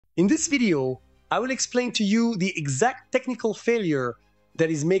In this video, I will explain to you the exact technical failure that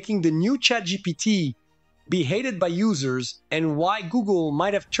is making the new ChatGPT be hated by users and why Google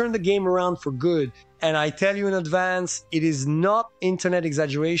might have turned the game around for good. And I tell you in advance, it is not internet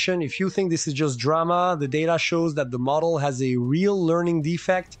exaggeration. If you think this is just drama, the data shows that the model has a real learning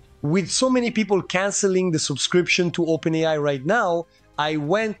defect. With so many people canceling the subscription to OpenAI right now, I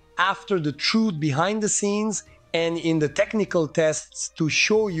went after the truth behind the scenes and in the technical tests to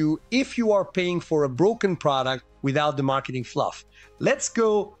show you if you are paying for a broken product without the marketing fluff. Let's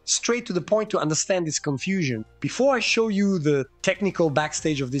go straight to the point to understand this confusion. Before I show you the technical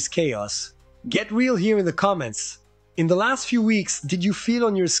backstage of this chaos, get real here in the comments. In the last few weeks, did you feel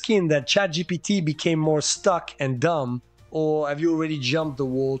on your skin that ChatGPT became more stuck and dumb, or have you already jumped the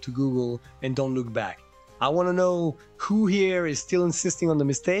wall to Google and don't look back? I want to know who here is still insisting on the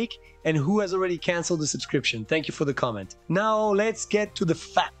mistake and who has already canceled the subscription. Thank you for the comment. Now let's get to the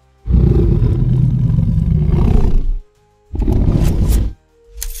fact.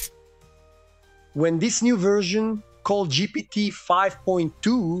 When this new version called GPT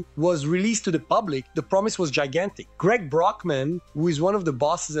 5.2 was released to the public, the promise was gigantic. Greg Brockman, who is one of the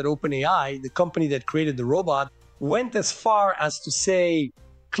bosses at OpenAI, the company that created the robot, went as far as to say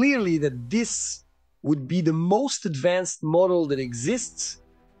clearly that this would be the most advanced model that exists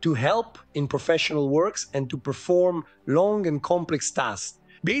to help in professional works and to perform long and complex tasks.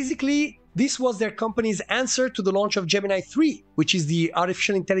 Basically, this was their company's answer to the launch of Gemini 3, which is the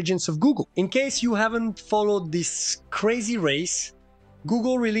artificial intelligence of Google. In case you haven't followed this crazy race,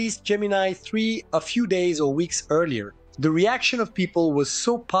 Google released Gemini 3 a few days or weeks earlier. The reaction of people was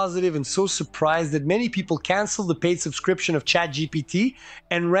so positive and so surprised that many people canceled the paid subscription of ChatGPT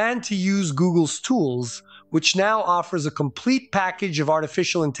and ran to use Google's tools, which now offers a complete package of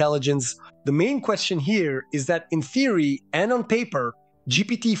artificial intelligence. The main question here is that in theory and on paper,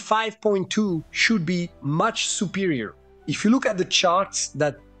 GPT 5.2 should be much superior. If you look at the charts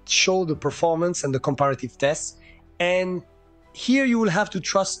that show the performance and the comparative tests, and here you will have to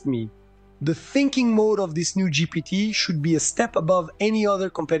trust me, the thinking mode of this new GPT should be a step above any other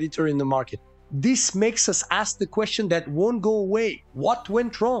competitor in the market. This makes us ask the question that won't go away. What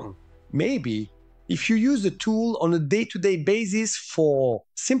went wrong? Maybe if you use the tool on a day-to-day basis for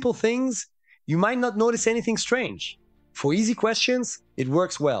simple things, you might not notice anything strange. For easy questions, it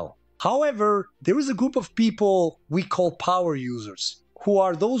works well. However, there is a group of people we call power users, who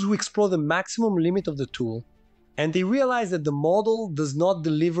are those who explore the maximum limit of the tool, and they realize that the model does not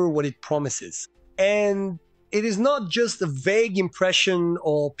deliver what it promises. And it is not just a vague impression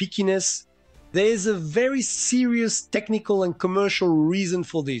or pickiness. There is a very serious technical and commercial reason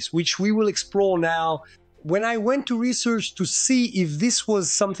for this, which we will explore now. When I went to research to see if this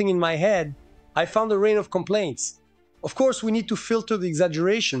was something in my head, I found a rain of complaints. Of course, we need to filter the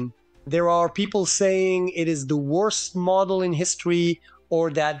exaggeration. There are people saying it is the worst model in history, or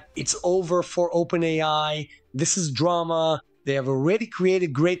that it's over for OpenAI. This is drama. They have already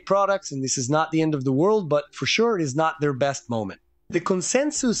created great products and this is not the end of the world, but for sure it is not their best moment. The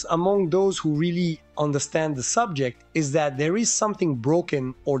consensus among those who really understand the subject is that there is something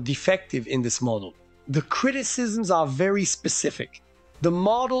broken or defective in this model. The criticisms are very specific. The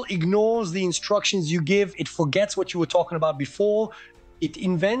model ignores the instructions you give. It forgets what you were talking about before. It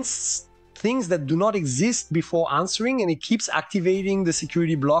invents things that do not exist before answering, and it keeps activating the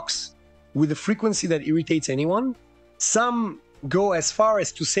security blocks with a frequency that irritates anyone. Some go as far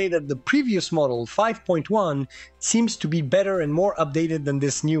as to say that the previous model, 5.1, seems to be better and more updated than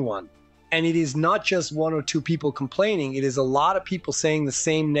this new one. And it is not just one or two people complaining, it is a lot of people saying the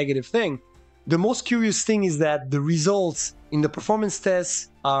same negative thing. The most curious thing is that the results in the performance tests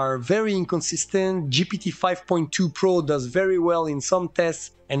are very inconsistent. GPT 5.2 Pro does very well in some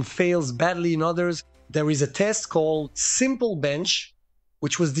tests and fails badly in others. There is a test called Simple Bench,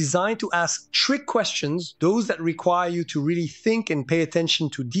 which was designed to ask trick questions, those that require you to really think and pay attention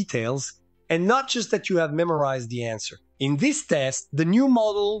to details, and not just that you have memorized the answer. In this test, the new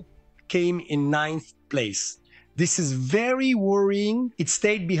model came in 9th place. This is very worrying. It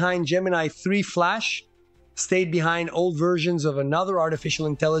stayed behind Gemini 3 Flash, stayed behind old versions of another artificial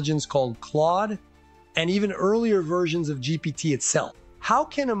intelligence called Claude, and even earlier versions of GPT itself. How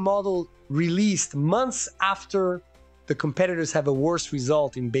can a model released months after the competitors have a worse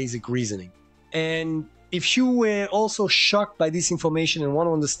result in basic reasoning? And if you were also shocked by this information and want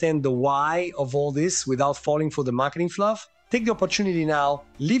to understand the why of all this without falling for the marketing fluff, take the opportunity now,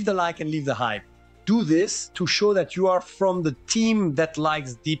 leave the like and leave the hype. Do this to show that you are from the team that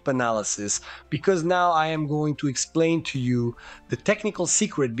likes deep analysis, because now I am going to explain to you the technical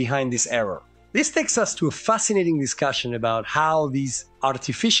secret behind this error. This takes us to a fascinating discussion about how these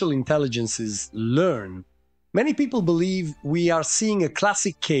artificial intelligences learn. Many people believe we are seeing a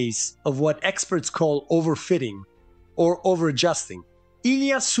classic case of what experts call overfitting or overadjusting.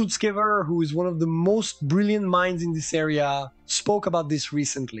 Ilya Sutskever, who is one of the most brilliant minds in this area, spoke about this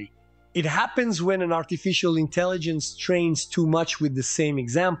recently. It happens when an artificial intelligence trains too much with the same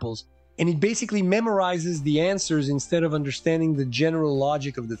examples, and it basically memorizes the answers instead of understanding the general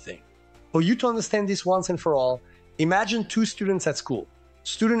logic of the thing. For you to understand this once and for all, imagine two students at school.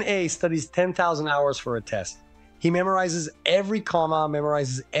 Student A studies 10,000 hours for a test. He memorizes every comma,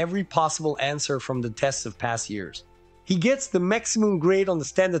 memorizes every possible answer from the tests of past years. He gets the maximum grade on the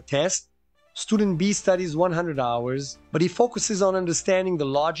standard test. Student B studies 100 hours, but he focuses on understanding the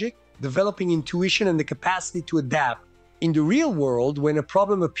logic, developing intuition, and the capacity to adapt. In the real world, when a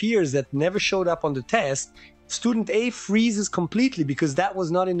problem appears that never showed up on the test, student A freezes completely because that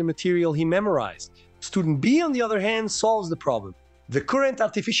was not in the material he memorized. Student B, on the other hand, solves the problem. The current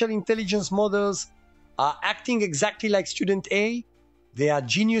artificial intelligence models are acting exactly like student A. They are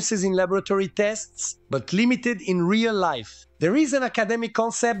geniuses in laboratory tests, but limited in real life. There is an academic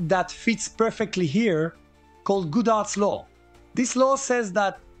concept that fits perfectly here called Goodhart's law. This law says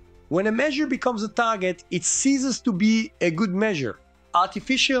that when a measure becomes a target, it ceases to be a good measure.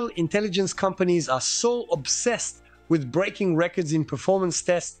 Artificial intelligence companies are so obsessed with breaking records in performance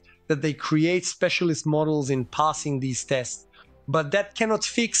tests that they create specialist models in passing these tests. But that cannot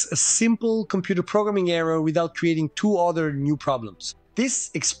fix a simple computer programming error without creating two other new problems. This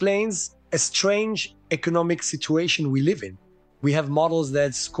explains a strange economic situation we live in. We have models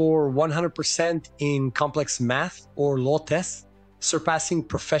that score 100% in complex math or law tests, surpassing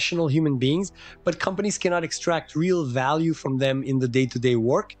professional human beings, but companies cannot extract real value from them in the day-to-day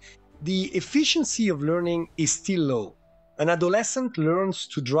work. The efficiency of learning is still low. An adolescent learns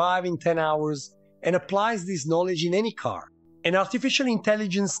to drive in 10 hours and applies this knowledge in any car. An artificial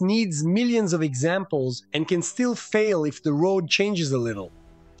intelligence needs millions of examples and can still fail if the road changes a little.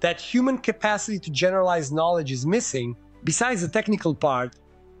 That human capacity to generalize knowledge is missing. Besides the technical part,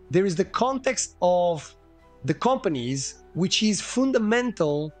 there is the context of the companies, which is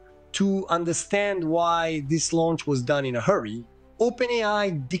fundamental to understand why this launch was done in a hurry.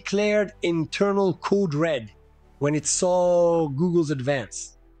 OpenAI declared internal code red when it saw Google's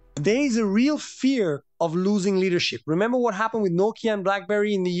advance. There is a real fear of losing leadership. Remember what happened with Nokia and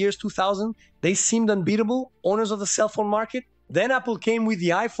BlackBerry in the years 2000? They seemed unbeatable, owners of the cell phone market. Then Apple came with the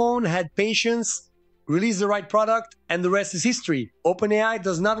iPhone, had patience, released the right product, and the rest is history. OpenAI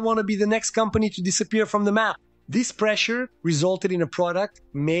does not want to be the next company to disappear from the map. This pressure resulted in a product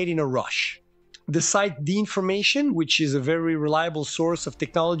made in a rush. The site The Information, which is a very reliable source of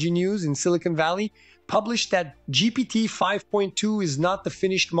technology news in Silicon Valley, published that GPT 5.2 is not the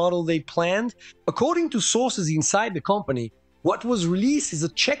finished model they planned. According to sources inside the company, what was released is a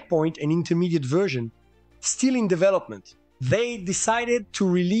checkpoint and intermediate version, still in development. They decided to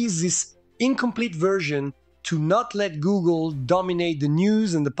release this incomplete version to not let Google dominate the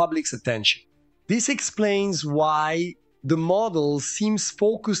news and the public's attention. This explains why the model seems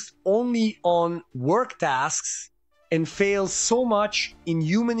focused only on work tasks and fails so much in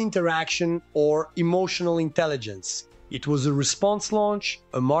human interaction or emotional intelligence. It was a response launch,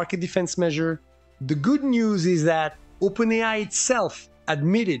 a market defense measure. The good news is that OpenAI itself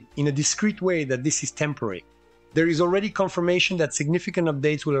admitted in a discreet way that this is temporary. There is already confirmation that significant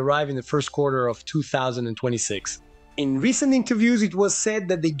updates will arrive in the first quarter of 2026. In recent interviews, it was said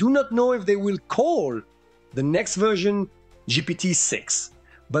that they do not know if they will call the next version GPT-6,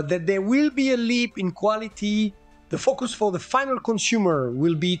 but that there will be a leap in quality. The focus for the final consumer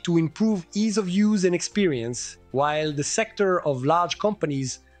will be to improve ease of use and experience, while the sector of large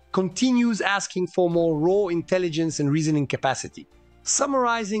companies continues asking for more raw intelligence and reasoning capacity.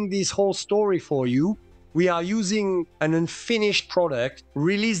 Summarizing this whole story for you, we are using an unfinished product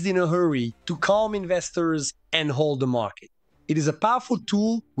released in a hurry to calm investors and hold the market. It is a powerful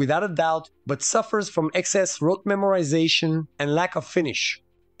tool, without a doubt, but suffers from excess rote memorization and lack of finish.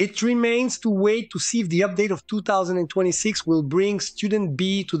 It remains to wait to see if the update of 2026 will bring student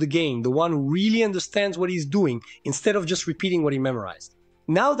B to the game, the one who really understands what he's doing, instead of just repeating what he memorized.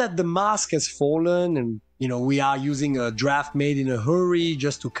 Now that the mask has fallen and we are using a draft made in a hurry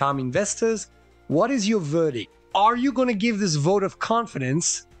just to calm investors, what is your verdict? Are you going to give this vote of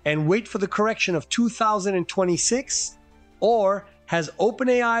confidence and wait for the correction of 2026? Or has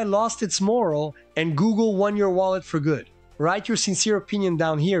OpenAI lost its moral and Google won your wallet for good? Write your sincere opinion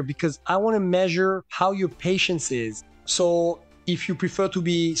down here because I want to measure how your patience is. So if you prefer to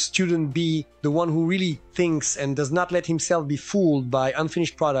be student B, the one who really thinks and does not let himself be fooled by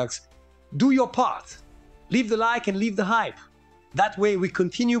unfinished products, Do your part. Leave the like and leave the hype. That way we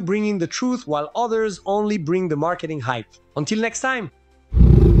continue bringing the truth while others only bring the marketing hype. Until next time.